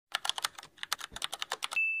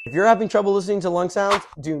If you're having trouble listening to lung sounds,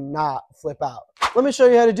 do not flip out. Let me show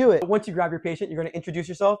you how to do it. Once you grab your patient, you're going to introduce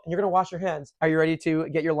yourself and you're going to wash your hands. Are you ready to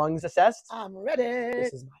get your lungs assessed? I'm ready.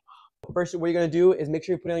 This is my mom. First, what you're going to do is make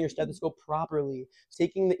sure you put on your stethoscope properly.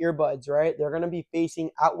 Taking the earbuds, right? They're going to be facing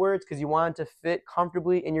outwards because you want it to fit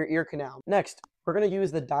comfortably in your ear canal. Next, we're going to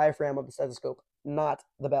use the diaphragm of the stethoscope, not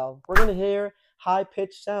the bell. We're going to hear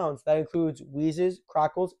high-pitched sounds. That includes wheezes,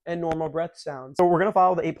 crackles, and normal breath sounds. So we're going to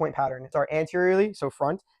follow the 8-point pattern. Start anteriorly, so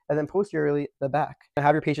front, and then posteriorly, the back. And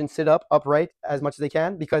have your patient sit up upright as much as they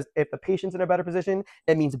can, because if the patient's in a better position,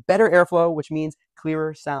 it means better airflow, which means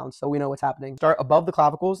clearer sounds, so we know what's happening. Start above the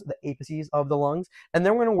clavicles, the apices of the lungs, and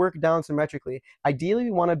then we're going to work down symmetrically. Ideally,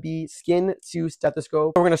 we want to be skin to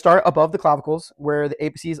stethoscope. So we're going to start above the clavicles, where the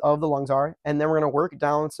apices of the lungs are, and then we're going to work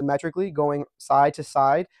down symmetrically, going side to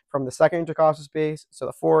side from the second intercostal space to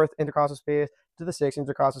the fourth intercostal space to the sixth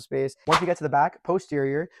intercostal space. Once we get to the back,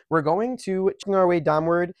 posterior, we're going to work our way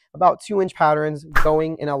downward, about 2-inch patterns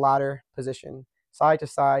going in a ladder position, side to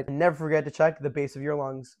side. And never forget to check the base of your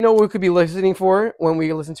lungs. You know what we could be listening for when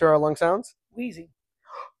we listen to our lung sounds? Wheezing.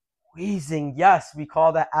 Wheezing, yes, we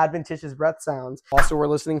call that adventitious breath sounds. Also, we're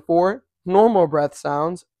listening for normal breath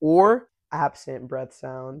sounds or absent breath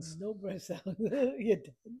sounds. No breath sound. You're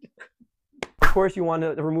dead. Of course, you want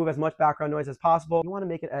to remove as much background noise as possible. You want to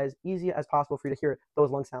make it as easy as possible for you to hear those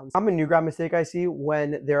lung sounds. A new grad mistake I see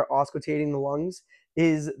when they're auscultating the lungs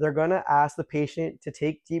is they're going to ask the patient to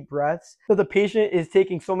take deep breaths. So the patient is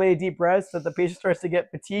taking so many deep breaths that the patient starts to get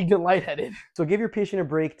fatigued and lightheaded. So give your patient a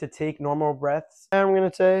break to take normal breaths. And I'm going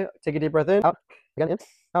to say, take a deep breath in, out, again, in,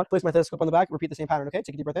 out. Place my stethoscope on the back, repeat the same pattern, okay?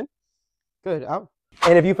 Take a deep breath in. Good, out.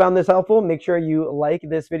 And if you found this helpful, make sure you like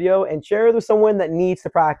this video and share it with someone that needs to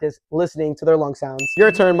practice listening to their lung sounds.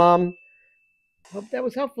 Your turn, Mom. Hope that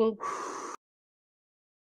was helpful.